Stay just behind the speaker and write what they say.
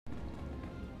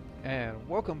And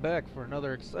welcome back for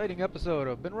another exciting episode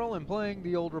of Been Rollin' playing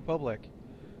the Old Republic.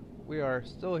 We are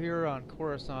still here on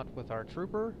Coruscant with our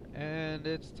trooper, and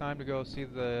it's time to go see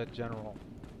the general.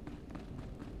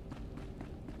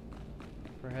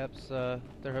 Perhaps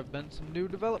there have been some new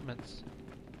developments.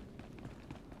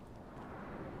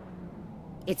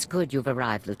 It's good you've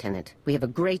arrived, Lieutenant. We have a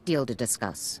great deal to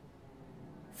discuss.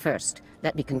 First,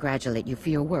 let me congratulate you for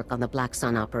your work on the Black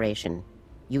Sun operation.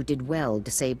 You did well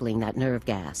disabling that nerve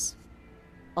gas.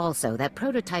 Also, that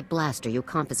prototype blaster you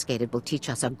confiscated will teach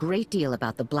us a great deal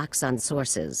about the Black Sun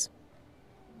sources.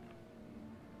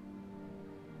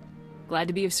 Glad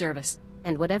to be of service.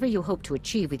 And whatever you hope to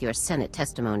achieve with your Senate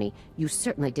testimony, you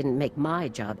certainly didn't make my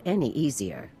job any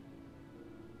easier.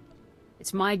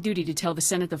 It's my duty to tell the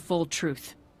Senate the full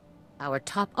truth. Our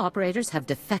top operators have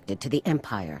defected to the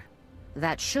Empire.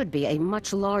 That should be a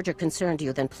much larger concern to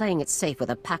you than playing it safe with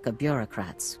a pack of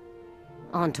bureaucrats.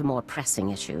 On to more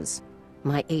pressing issues.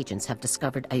 My agents have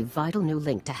discovered a vital new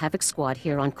link to Havoc Squad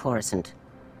here on Coruscant.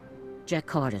 Jack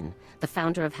Carden, the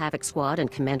founder of Havoc Squad and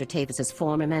Commander Tavis's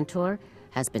former mentor,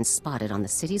 has been spotted on the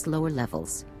city's lower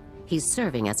levels. He's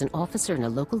serving as an officer in a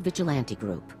local vigilante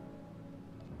group.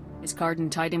 Is Carden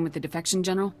tied in with the defection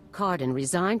general? Carden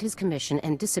resigned his commission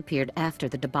and disappeared after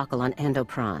the debacle on Endo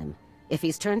Prime. If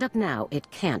he's turned up now,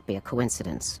 it can't be a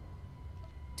coincidence.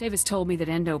 Tavis told me that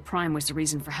Endo Prime was the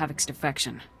reason for Havoc's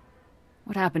defection.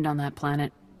 What happened on that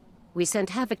planet? We sent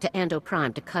Havoc to Endo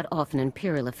Prime to cut off an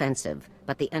Imperial offensive,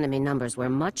 but the enemy numbers were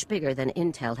much bigger than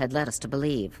Intel had led us to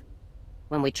believe.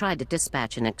 When we tried to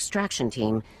dispatch an extraction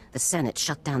team, the Senate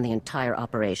shut down the entire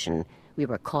operation. We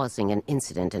were causing an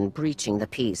incident and breaching the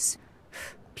peace.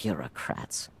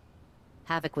 Bureaucrats.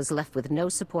 Havoc was left with no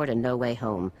support and no way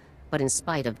home. But in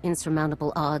spite of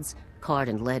insurmountable odds,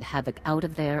 Carden led Havoc out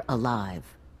of there alive.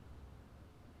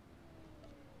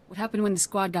 What happened when the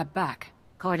squad got back?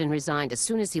 Carden resigned as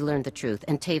soon as he learned the truth,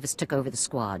 and Tavis took over the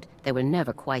squad. They were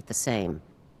never quite the same.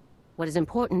 What is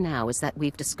important now is that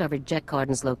we've discovered Jack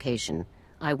Carden's location.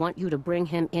 I want you to bring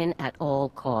him in at all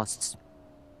costs.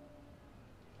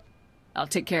 I'll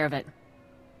take care of it.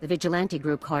 The vigilante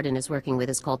group Carden is working with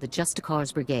is called the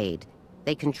Justicars Brigade.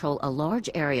 They control a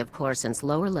large area of Coruscant's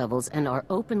lower levels and are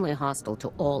openly hostile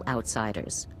to all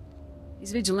outsiders.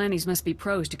 These vigilantes must be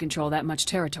pros to control that much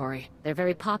territory. They're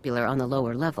very popular on the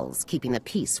lower levels, keeping the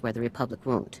peace where the Republic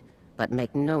won't. But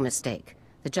make no mistake,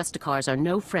 the Justicars are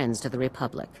no friends to the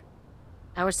Republic.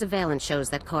 Our surveillance shows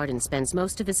that Carden spends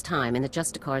most of his time in the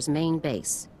Justicars' main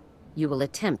base. You will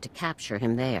attempt to capture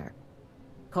him there.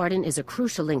 Carden is a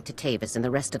crucial link to Tavis and the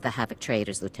rest of the Havoc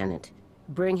traders, Lieutenant.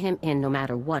 Bring him in no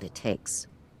matter what it takes.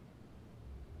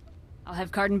 I'll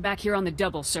have Carden back here on the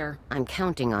double, sir. I'm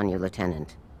counting on you,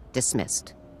 Lieutenant.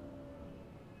 Dismissed.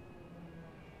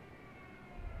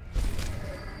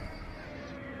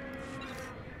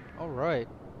 All right.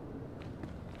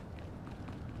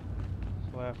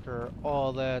 So after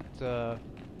all that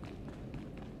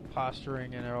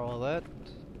posturing and all that,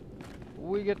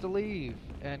 we get to leave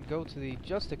and go to the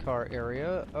Justicar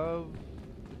area of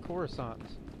Coruscant.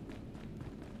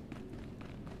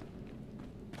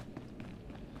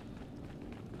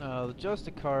 The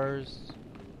Justicars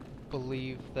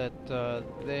believe that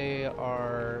they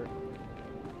are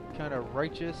kind of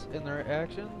righteous in their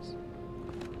actions,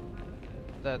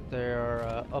 that they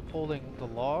are upholding the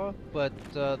law, but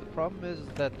the problem is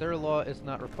that their law is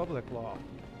not Republic law.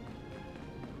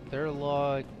 Their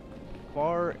law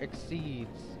far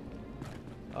exceeds.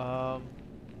 The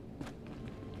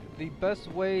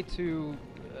best way to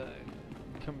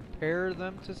compare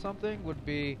them to something would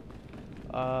be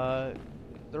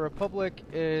the Republic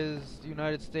is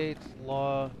United States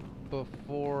law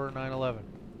before 9/11.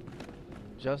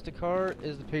 Justicar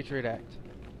is the Patriot Act.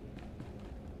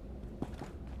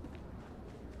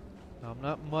 I'm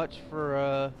not much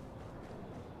for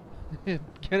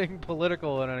getting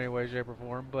political in any way, shape, or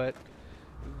form, but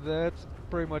that's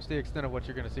pretty much the extent of what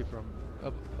you're going to see from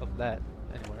of that,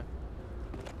 anyway.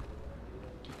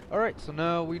 Alright, so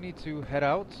now we need to head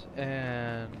out,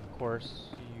 and of course,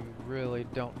 you really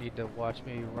don't need to watch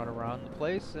me run around the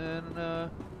place, and I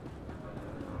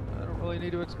don't really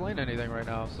need to explain anything right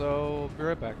now, so be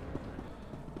right back.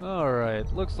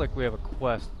 Alright, looks like we have a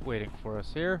quest waiting for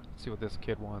us here. Let's see what this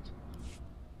kid wants.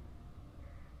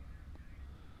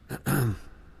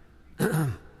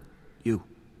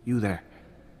 You there.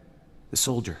 The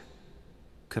soldier.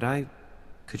 Could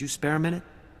you spare a minute?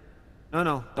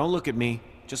 No, don't look at me.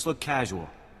 Just look casual.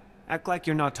 Act like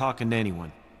you're not talking to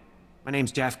anyone. My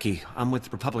name's Jafke. I'm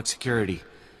with Republic Security.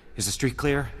 Is the street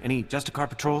clear? Any Justicar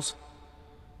patrols?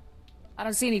 I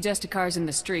don't see any Justicars in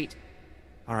the street.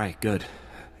 Alright, good.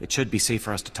 It should be safe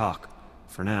for us to talk.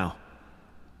 for now.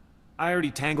 I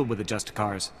already tangled with the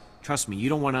Justicars. Trust me, you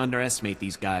don't want to underestimate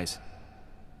these guys.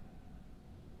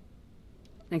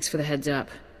 Thanks for the heads up.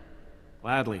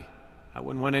 Gladly. I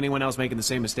wouldn't want anyone else making the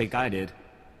same mistake I did.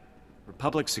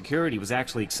 Republic security was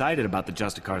actually excited about the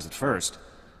Justicars at first.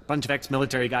 A bunch of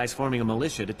ex-military guys forming a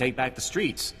militia to take back the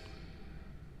streets.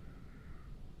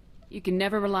 You can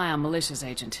never rely on militias,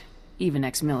 Agent. Even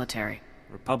ex-military.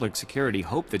 Republic security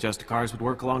hoped the Justicars would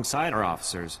work alongside our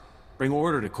officers, bring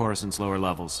order to Coruscant's lower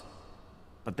levels.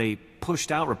 But they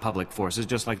pushed out Republic forces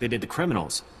just like they did the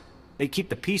criminals. They keep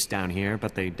the peace down here,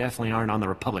 but they definitely aren't on the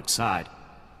Republic side.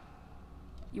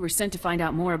 You were sent to find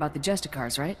out more about the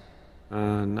Justicars, right?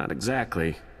 Not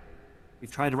exactly.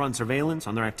 We've tried to run surveillance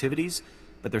on their activities,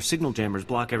 but their signal jammers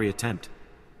block every attempt.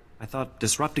 I thought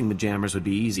disrupting the jammers would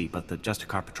be easy, but the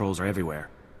Justicar patrols are everywhere.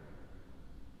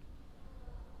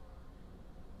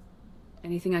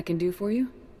 Anything I can do for you?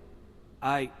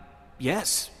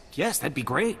 Yes, that'd be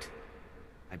great.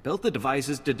 I built the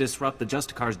devices to disrupt the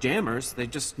Justicar's jammers. They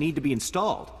just need to be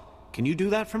installed. Can you do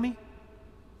that for me?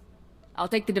 I'll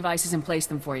take the devices and place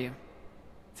them for you.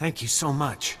 Thank you so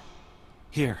much.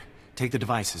 Here, take the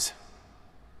devices.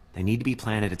 They need to be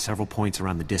planted at several points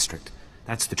around the district.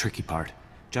 That's the tricky part.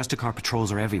 Justicar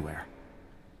patrols are everywhere.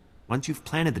 Once you've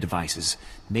planted the devices,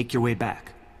 make your way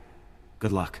back.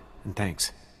 Good luck, and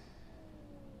thanks.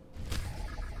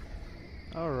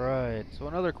 Alright, so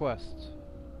another quest.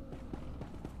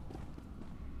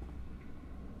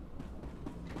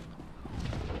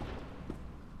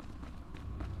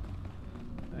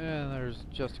 And there's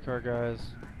Justicar guys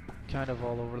kind of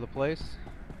all over the place.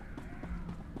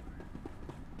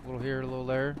 A little here, a little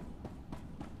there.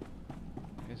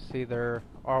 You see they're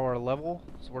our level,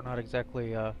 so we're not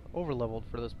exactly over leveled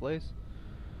for this place.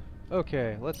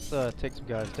 Okay, let's take some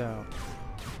guys down.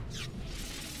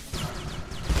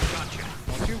 Gotcha.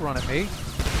 Don't you run at me.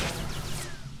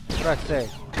 What'd I say?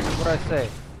 What'd I say?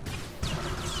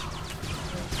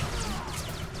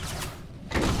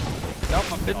 Out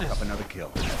my business. Up another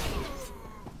kill.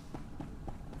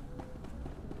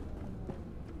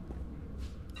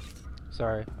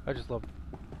 Sorry, I just love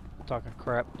talking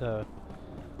crap to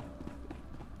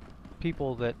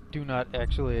people that do not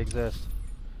actually exist.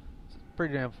 It's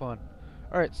pretty damn fun.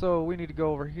 Alright, so we need to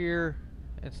go over here,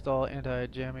 install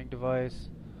anti-jamming device.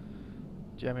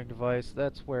 Jamming device,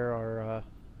 that's where our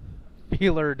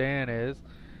feeler Dan is.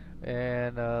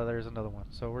 And there's another one.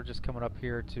 So we're just coming up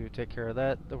here to take care of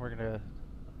that. Then we're going to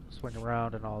swing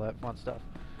around and all that fun stuff.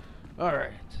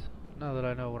 Alright, now that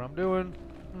I know what I'm doing,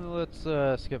 let's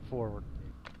skip forward.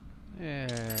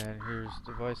 And here's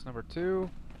device number 2.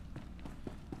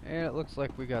 And it looks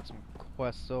like we got some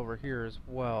quests over here as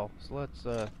well. So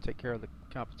let's take care of the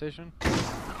competition.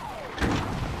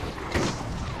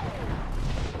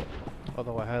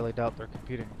 Although I highly doubt they're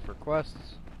competing for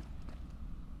quests.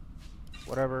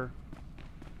 Whatever.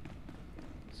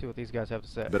 Let's see what these guys have to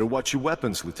say. Better watch your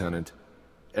weapons, Lieutenant.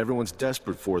 Everyone's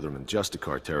desperate for them in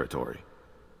Justicar territory.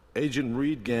 Agent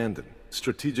Reed Gandon,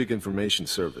 Strategic Information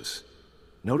Service.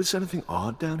 Notice anything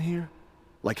odd down here?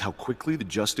 Like how quickly the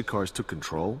Justicars took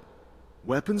control?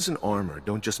 Weapons and armor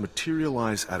don't just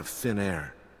materialize out of thin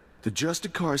air. The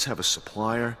Justicars have a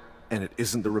supplier, and it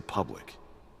isn't the Republic.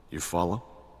 You follow?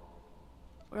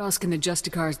 Where else can the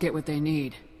Justicars get what they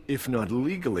need? If not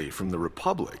legally from the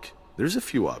Republic, there's a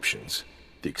few options.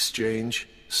 The Exchange,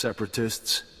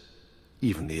 Separatists,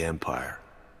 even the Empire.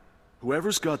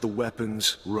 Whoever's got the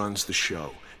weapons runs the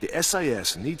show. The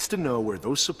SIS needs to know where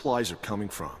those supplies are coming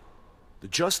from. The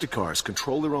Justicars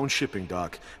control their own shipping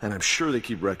dock, and I'm sure they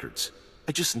keep records.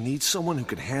 I just need someone who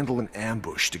can handle an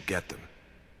ambush to get them.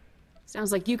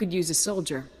 Sounds like you could use a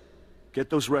soldier. Get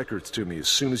those records to me as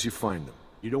soon as you find them.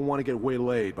 You don't want to get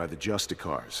waylaid by the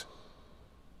Justicars.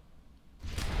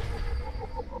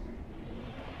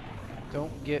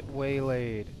 Don't get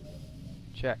waylaid.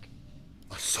 Check.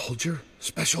 A soldier?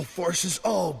 Special forces?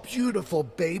 Oh, beautiful,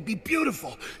 baby,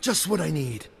 beautiful. Just what I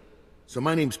need. So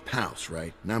my name's Pouse,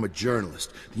 right? And I'm a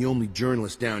journalist. The only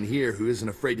journalist down here who isn't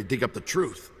afraid to dig up the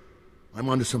truth. I'm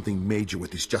onto something major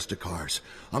with these Justicars.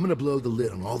 I'm gonna blow the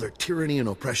lid on all their tyranny and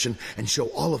oppression and show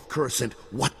all of Coruscant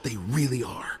what they really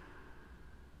are.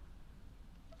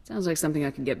 Sounds like something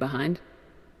I could get behind.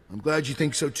 I'm glad you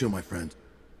think so too, my friend.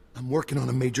 I'm working on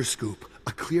a major scoop.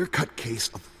 A clear-cut case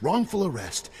of wrongful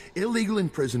arrest, illegal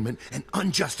imprisonment, and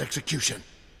unjust execution.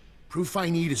 Proof I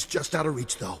need is just out of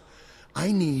reach, though.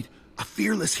 I need a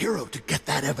fearless hero to get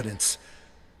that evidence.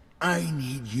 I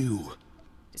need you.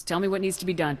 Just tell me what needs to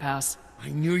be done, Pouse. I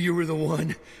knew you were the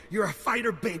one. You're a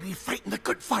fighter, baby, fighting the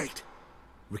good fight.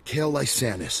 Raquel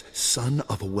Lysanis, son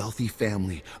of a wealthy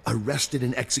family, arrested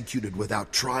and executed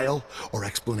without trial or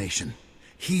explanation.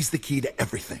 He's the key to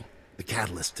everything. The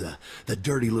catalyst to the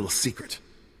dirty little secret.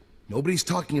 Nobody's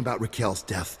talking about Raquel's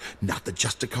death. Not the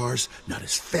Justicars, not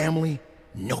his family,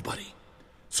 nobody.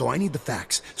 So I need the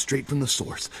facts, straight from the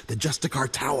source, the Justicar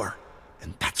Tower.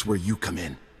 And that's where you come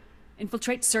in.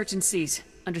 Infiltrate, search, and seize.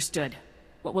 Understood.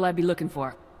 What will I be looking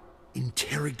for?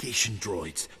 Interrogation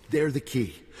droids. They're the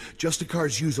key.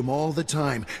 Justicars use them all the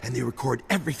time, and they record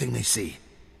everything they see.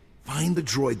 Find the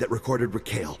droid that recorded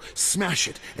Raquel, smash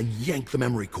it, and yank the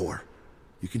memory core.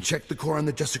 You can check the core on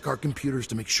the Justicar computers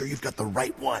to make sure you've got the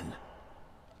right one.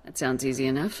 That sounds easy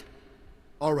enough.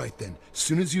 All right then.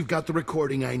 Soon as you've got the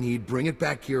recording I need, bring it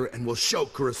back here, and we'll show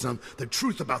Kurosan the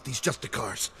truth about these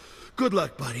Justicars. Good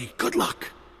luck, buddy. Good luck.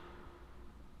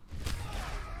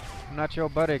 I'm not your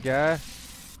buddy, guy.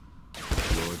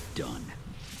 You're done.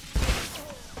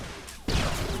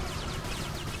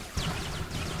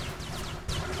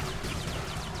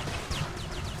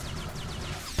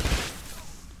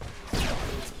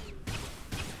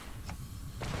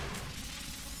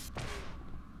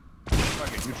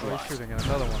 Oh, he's shooting at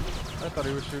another one. I thought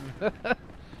he was shooting.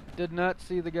 Did not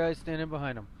see the guy standing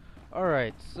behind him.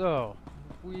 Alright, so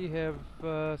we have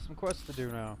some quests to do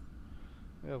now.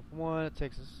 We have one that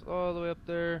takes us all the way up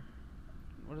there.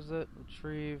 What is that?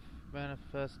 Retrieve,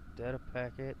 manifest, data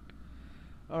packet.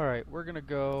 Alright, we're gonna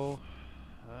go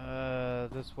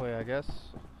this way, I guess.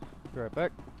 Be right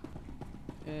back.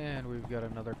 And we've got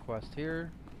another quest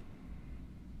here.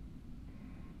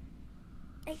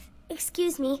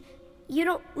 Excuse me, you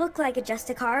don't look like a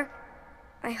Justicar.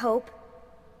 I hope.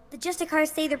 The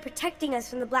Justicars say they're protecting us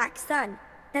from the Black Sun,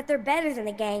 that they're better than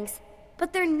the gangs,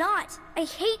 but they're not. I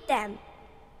hate them.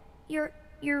 You're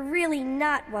really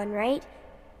not one, right?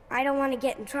 I don't want to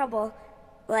get in trouble,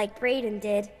 like Brayden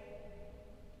did.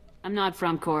 I'm not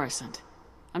from Coruscant.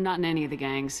 I'm not in any of the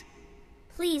gangs.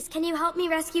 Please, can you help me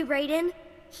rescue Brayden?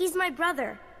 He's my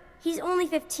brother. He's only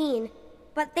 15,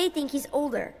 but they think he's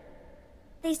older.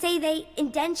 They say they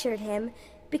indentured him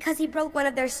because he broke one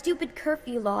of their stupid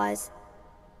curfew laws.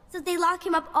 So they lock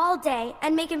him up all day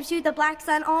and make him shoot the Black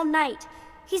Sun all night.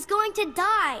 He's going to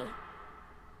die!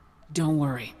 Don't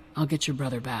worry. I'll get your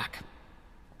brother back.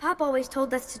 Pop always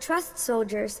told us to trust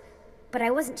soldiers, but I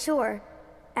wasn't sure.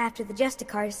 After the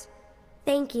Justicars.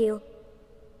 Thank you.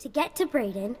 To get to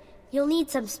Brayden, you'll need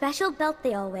some special belt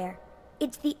they all wear.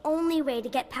 It's the only way to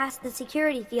get past the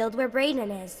security field where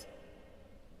Brayden is.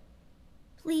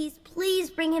 Please, please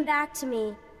bring him back to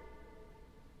me.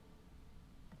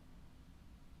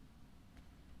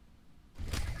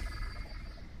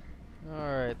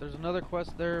 Alright, there's another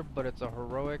quest there, but it's a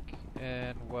heroic,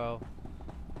 and, well,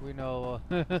 we know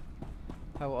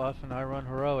how often I run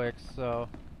heroics, so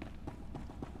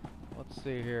let's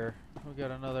see here. We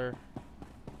got another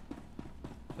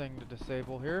thing to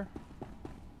disable here.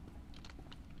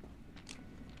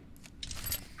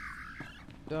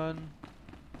 Done.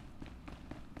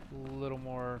 A little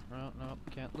more. Oh, no,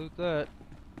 can't loot that.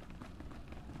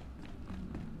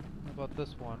 How about this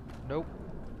one? Nope.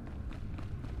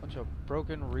 Bunch of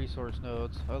broken resource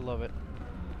nodes. I love it.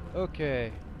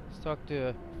 Okay, let's talk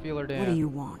to Feeler Dan. What do you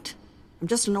want? I'm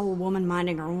just an old woman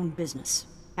minding her own business.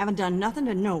 Haven't done nothing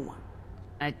to no one.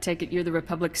 I take it you're the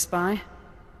Republic spy?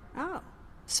 Oh,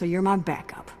 so you're my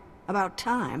backup. About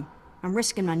time. I'm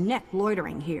risking my neck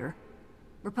loitering here.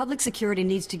 Republic security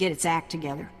needs to get its act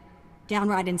together.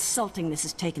 Downright insulting this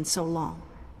has taken so long.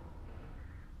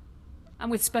 I'm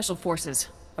with Special Forces.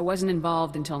 I wasn't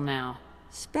involved until now.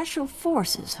 Special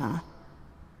Forces, huh?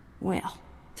 Well,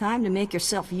 time to make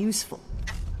yourself useful.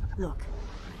 Look,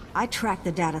 I tracked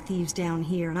the data thieves down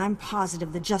here, and I'm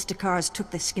positive the Justicars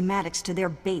took the schematics to their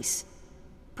base.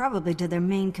 Probably to their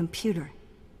main computer.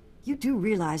 You do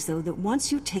realize, though, that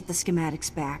once you take the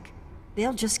schematics back,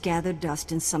 they'll just gather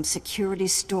dust in some security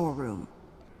storeroom.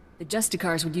 The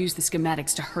Justicars would use the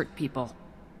schematics to hurt people.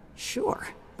 Sure,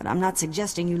 but I'm not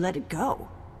suggesting you let it go.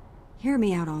 Hear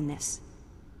me out on this.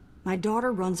 My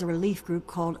daughter runs a relief group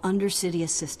called Undercity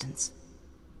Assistance.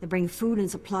 They bring food and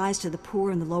supplies to the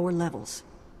poor in the lower levels.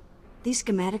 These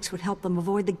schematics would help them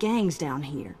avoid the gangs down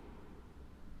here.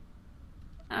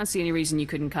 I don't see any reason you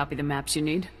couldn't copy the maps you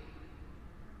need.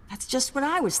 That's just what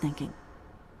I was thinking.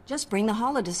 Just bring the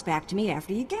holodisk back to me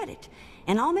after you get it,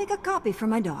 and I'll make a copy for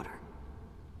my daughter.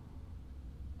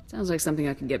 Sounds like something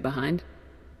I could get behind.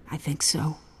 I think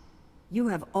so. You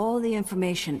have all the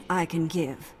information I can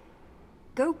give.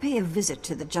 Go pay a visit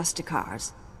to the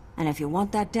Justicars, and if you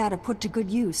want that data put to good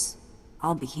use,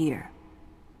 I'll be here.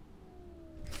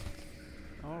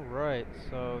 Alright,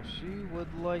 so she would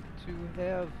like to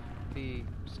have the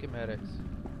schematics.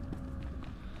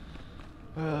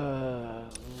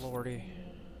 Lordy.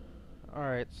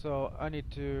 Alright, so I need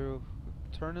to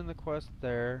turn in the quest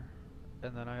there,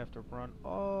 and then I have to run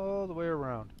all the way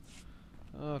around.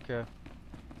 Okay.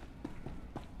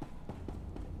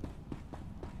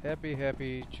 Happy,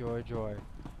 happy, joy, joy.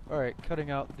 Alright,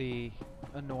 cutting out the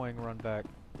annoying run back.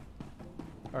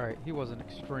 Alright, he wasn't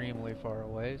extremely far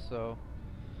away, so...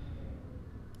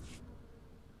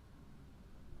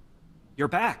 You're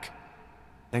back!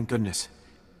 Thank goodness.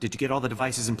 Did you get all the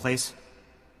devices in place?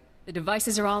 The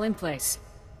devices are all in place.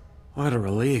 What a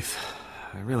relief.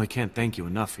 I really can't thank you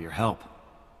enough for your help.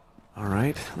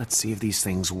 Alright, let's see if these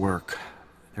things work.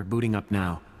 They're booting up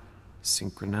now.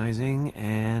 Synchronizing,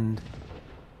 and...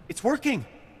 It's working!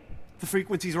 The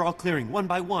frequencies are all clearing, one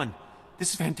by one.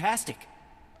 This is fantastic.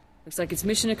 Looks like it's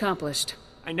mission accomplished.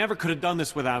 I never could have done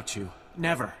this without you.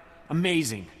 Never.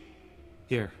 Amazing.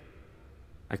 Here.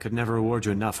 I could never reward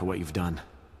you enough for what you've done.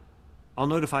 I'll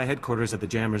notify headquarters that the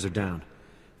jammers are down.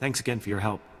 Thanks again for your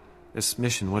help. This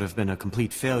mission would have been a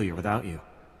complete failure without you.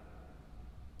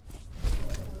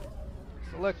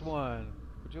 Select one.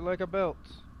 Would you like a belt?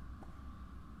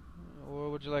 Or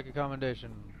would you like a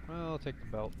commendation? Well, I'll take the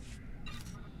belt.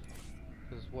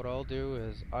 Because what I'll do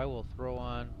is I will throw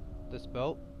on this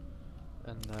belt,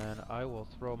 and then I will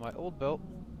throw my old belt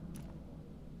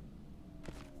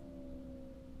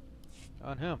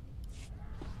on him.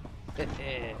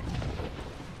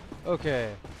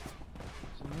 Okay.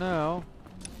 So now,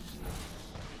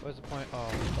 what's the point?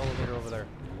 Oh, elevator over there.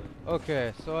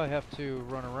 Okay, so I have to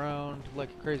run around like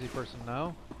a crazy person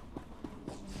now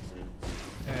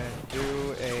and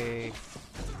do a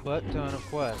butt ton of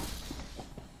quests.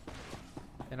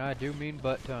 And I do mean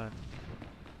butt ton.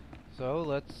 So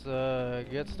let's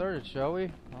get started, shall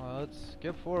we? Let's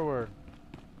skip forward.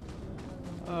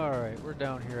 Alright, we're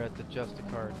down here at the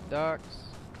Justicar docks.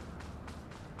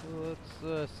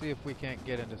 Let's see if we can't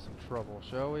get into some trouble,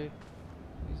 shall we?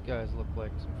 These guys look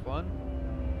like some fun.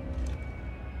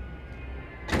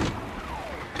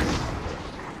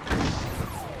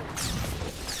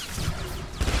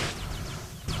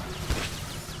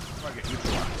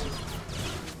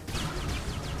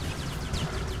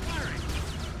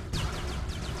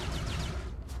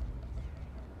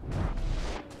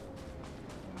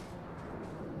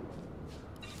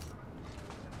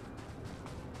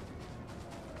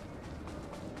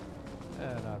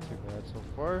 Not too bad so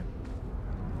far.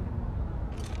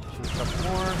 Shoot a couple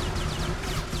more.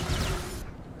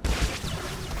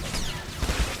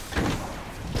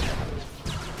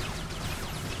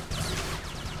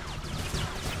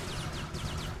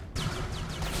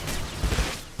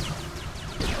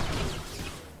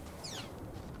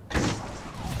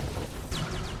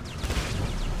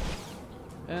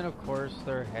 And of course,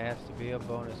 there has to be a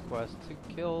bonus quest to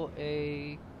kill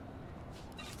a...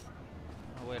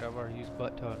 Oh wait, I've already used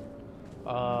butt ton.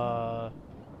 A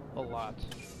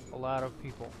lot of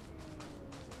people.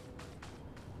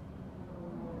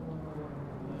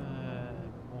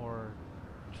 More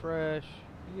trash.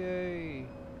 Yay!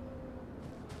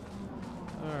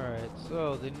 Alright,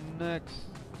 so the next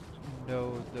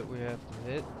node that we have to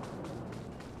hit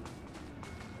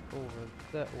over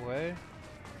that way.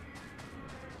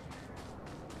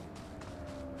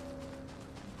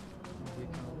 We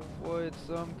can avoid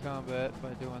some combat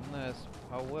by doing this,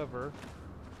 however...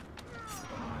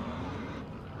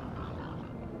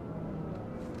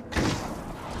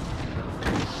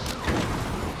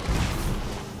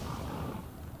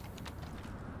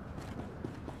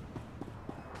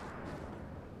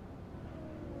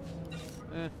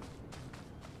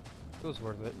 it was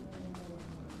worth it.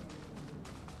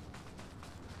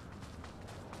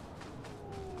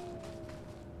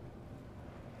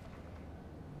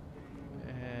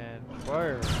 And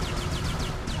fire.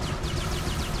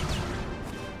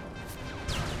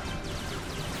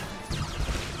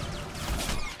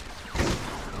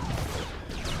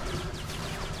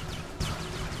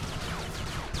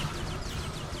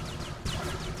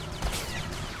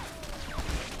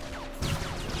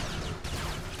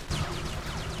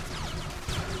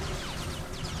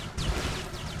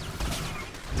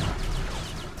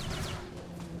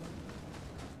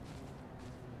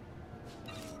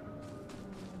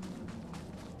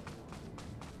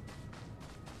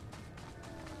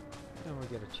 And we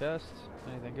get a chest.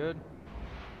 Anything good?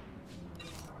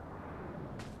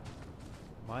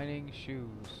 Mining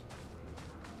shoes.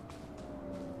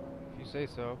 If you say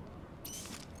so.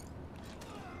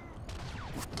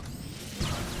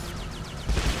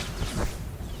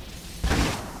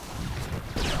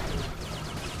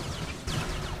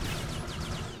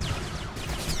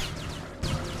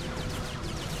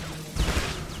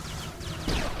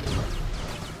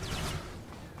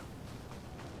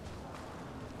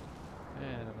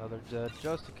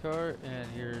 Justicar, and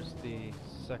here's the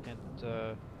second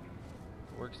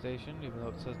workstation, even though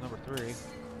it says number 3.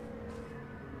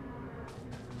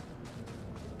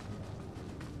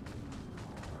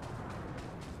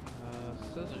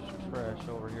 Says there's trash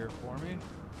over here for me.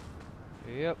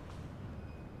 Yep.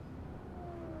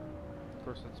 Of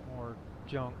course, it's more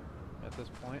junk at this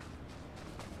point.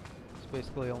 It's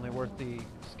basically only worth the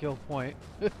skill point.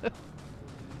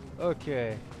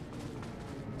 Okay.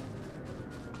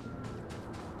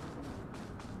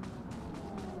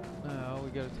 Now we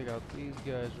gotta take out these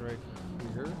guys right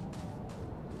here.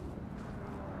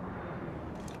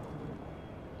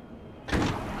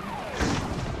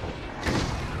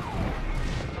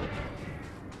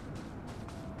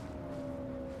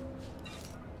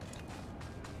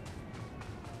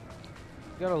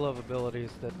 Gotta love abilities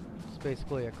that it's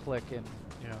basically a click and,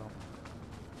 you know,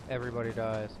 everybody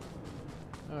dies.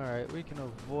 Alright, we can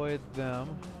avoid them.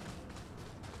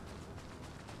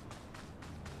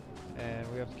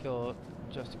 And we have to kill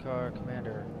Justicar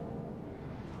Commander.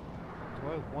 Do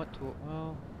I want to?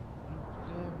 Well,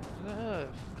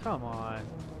 come on.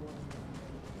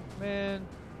 Man.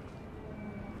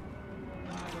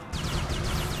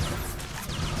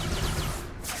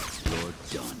 You're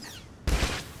done.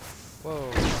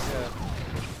 Whoa, yeah.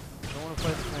 Don't want to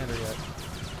fight the commander yet.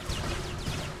 I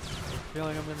have a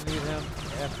feeling I'm going to need him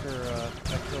after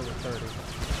I kill the 30.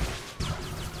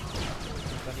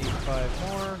 Since I need 5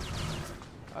 more,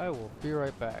 I will be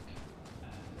right back.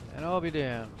 And I'll be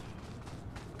damned.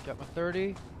 Got my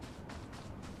 30.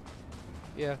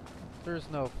 Yeah, there's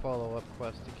no follow-up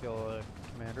quest to kill a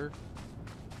commander.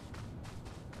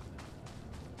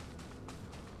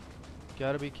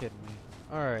 Gotta be kidding me.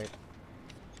 Alright.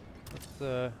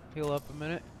 Let's heal up a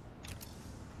minute.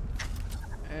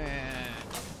 And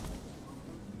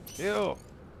heal.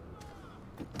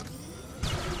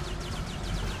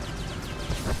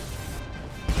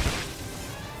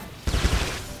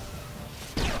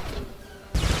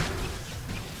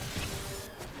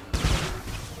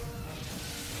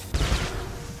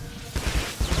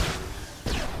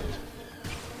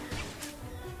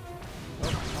 Oh,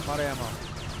 I'm out of ammo.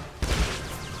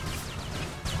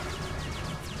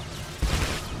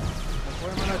 Why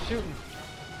am I not shooting?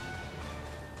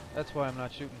 That's why I'm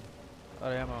not shooting.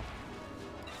 Out of ammo.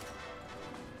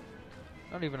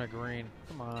 Not even a green.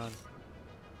 Come on.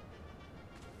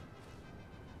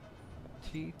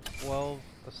 T12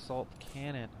 assault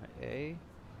cannon, eh?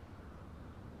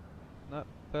 Not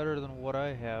better than what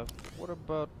I have. What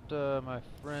about my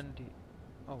friend?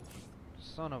 Oh,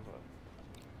 son of a.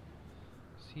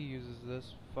 He uses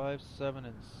this 5, 7,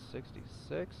 and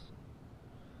 66.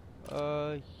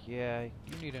 Yeah,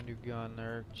 you need a new gun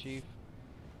there, Chief.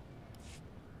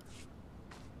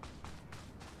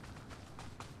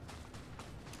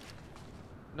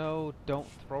 No, don't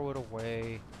throw it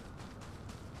away.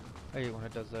 I hate when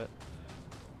it does that.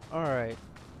 Alright.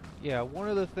 Yeah, one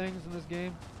of the things in this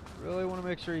game, really want to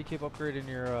make sure you keep upgrading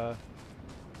your,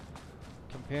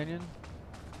 companion.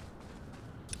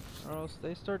 Or else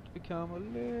they start to become a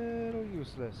little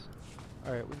useless.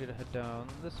 Alright, we need to head down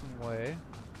this way.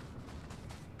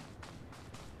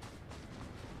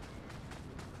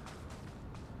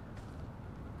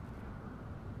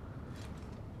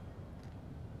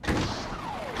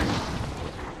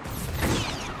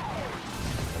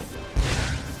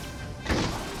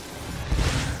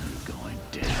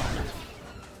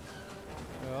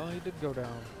 Did go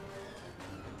down.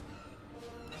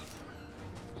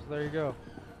 So there you go.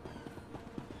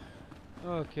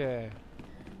 Okay.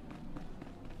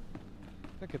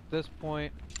 I think at this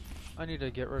point I need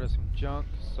to get rid of some junk,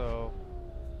 so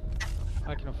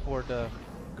I can afford to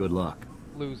Good luck.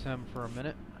 lose him for a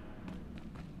minute.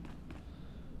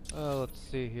 Let's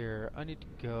see here. I need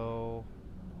to go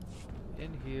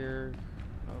in here.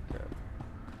 Okay.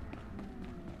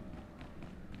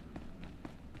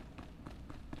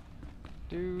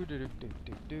 Do do do do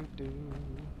do do do.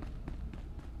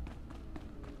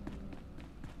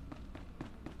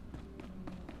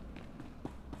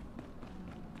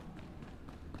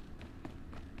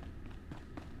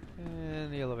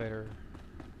 And the elevator.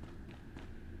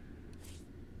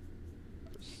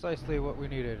 Precisely what we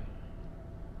needed.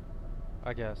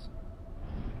 I guess.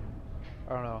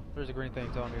 I don't know. There's a green thing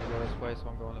telling me to go this way, so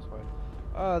I'm going this way.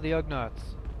 Ah, the Ugnaughts.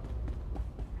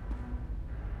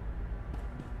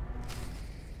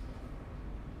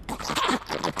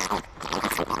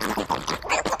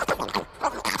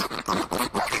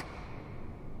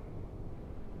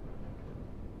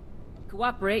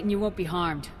 Cooperate and you won't be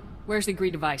harmed. Where's the Gree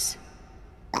device?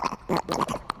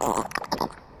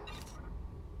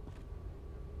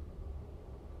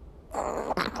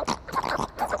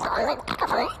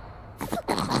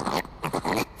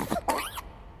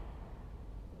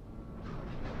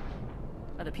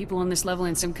 People on this level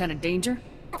in some kind of danger?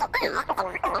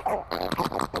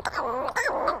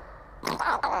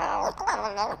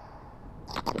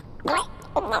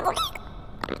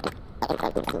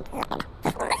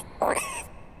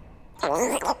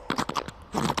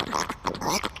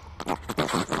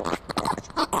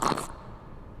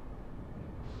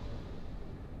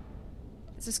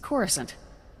 This is Coruscant.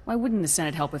 Why wouldn't the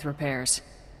Senate help with repairs?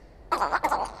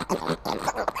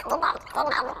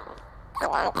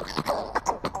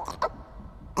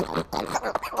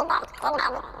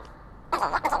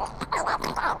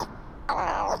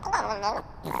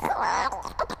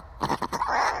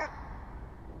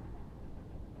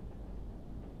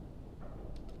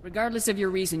 Regardless of your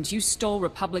reasons, you stole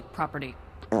Republic property.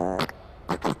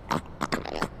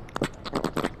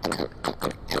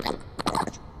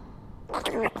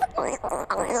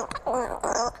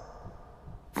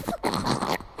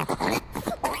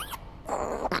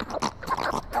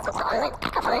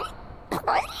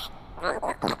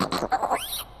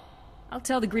 I'll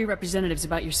tell the Gree representatives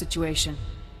about your situation.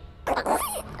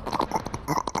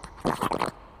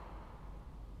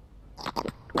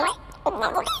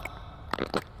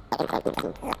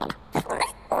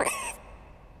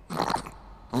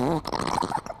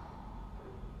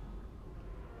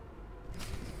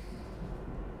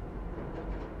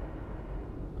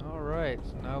 Alright,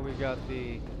 so now we got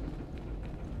the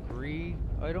Gree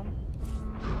item.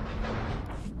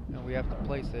 And we have to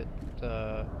place it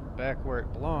back where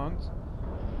it belongs,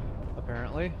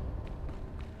 apparently.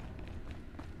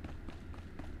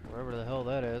 Wherever the hell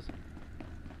that is.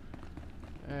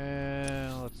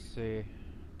 And let's see.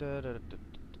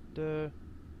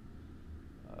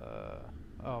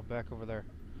 Oh, back over there.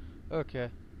 Okay.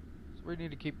 So we need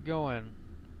to keep going.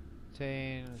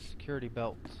 Obtain security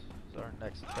belt is our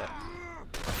next test.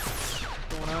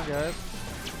 What's going on, guys?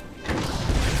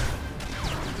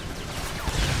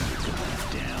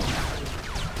 Down.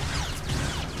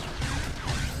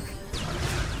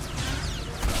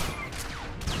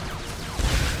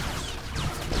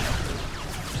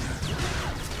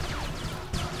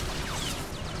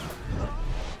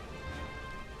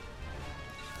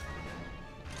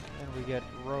 And we get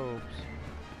robes.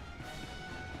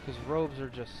 Because robes are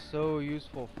just so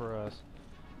useful for us.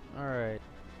 Alright.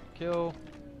 Kill.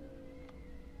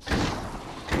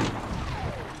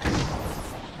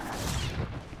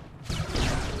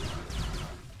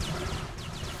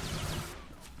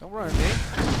 Don't run at me.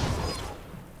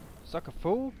 Sucker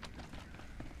fool.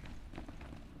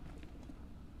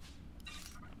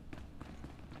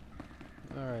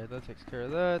 Alright, that takes care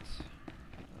of that.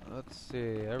 Let's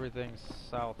see, everything's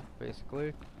south,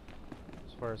 basically.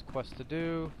 As far as quests to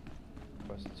do.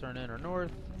 Quests to turn in are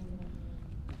north.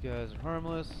 You guys are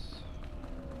harmless.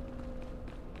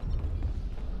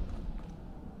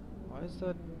 Why is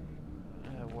that?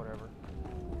 Whatever.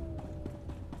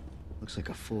 Looks like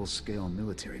a full-scale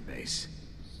military base.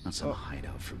 Not some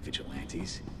hideout for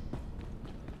vigilantes.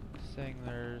 Saying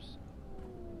there's...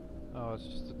 Oh, it's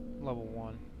just a level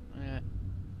 1.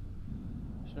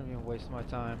 Shouldn't even waste my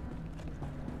time.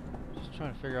 Just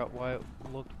trying to figure out why it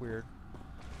looked weird.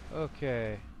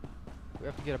 Okay. We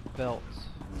have to get a belt.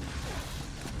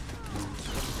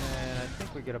 And I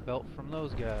think we get a belt from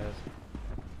those guys.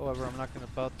 However, I'm not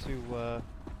about to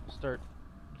start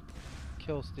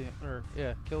kill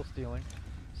stealing.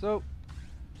 So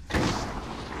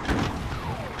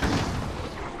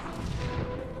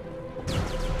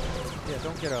yeah,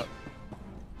 don't get up.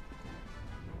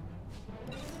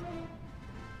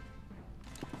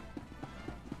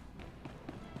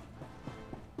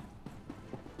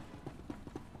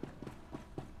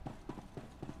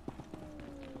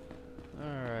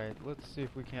 Alright, let's see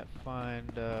if we can't find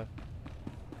there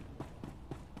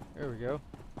we go.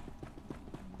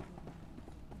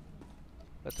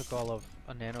 That took all of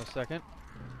a nanosecond.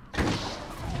 I'll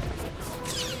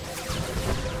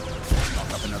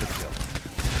have another kill.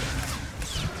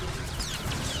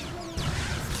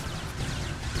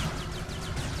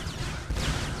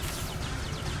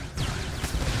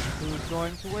 Who's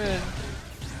going to win?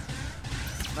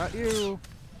 Not you.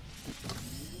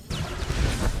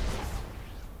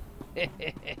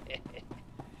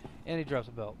 And he drops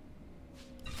a belt.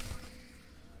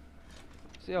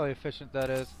 See how efficient that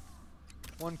is?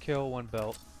 1 kill, 1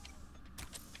 belt.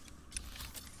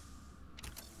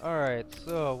 Alright,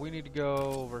 so we need to go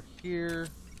over here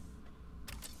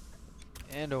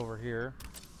and over here.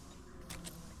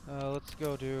 Let's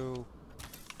go to...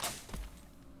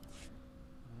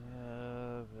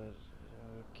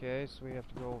 okay, so we have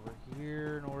to go over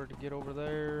here in order to get over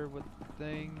there with the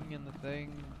thing and the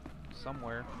thing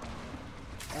somewhere.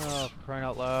 Oh, for crying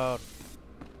out loud.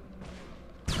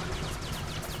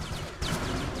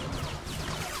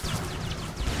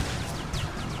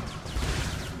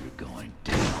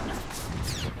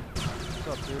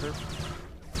 shooter.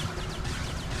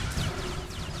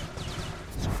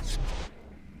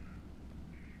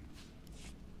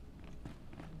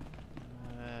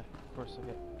 Of course I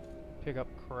get pick up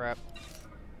crap.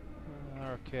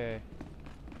 Okay.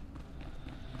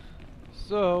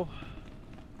 So,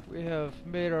 we have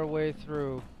made our way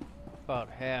through about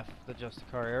half the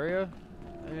Justicar area,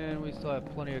 and we still have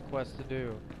plenty of quests to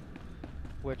do,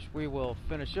 which we will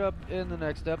finish up in the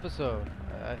next episode.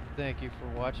 Thank you for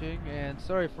watching, and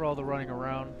sorry for all the running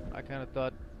around. I kind of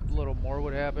thought a little more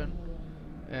would happen,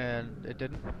 and it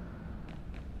didn't.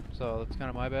 So that's kind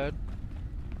of my bad.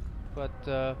 But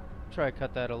try to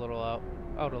cut that a little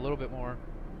out a little bit more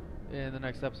in the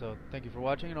next episode. Thank you for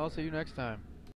watching, and I'll see you next time.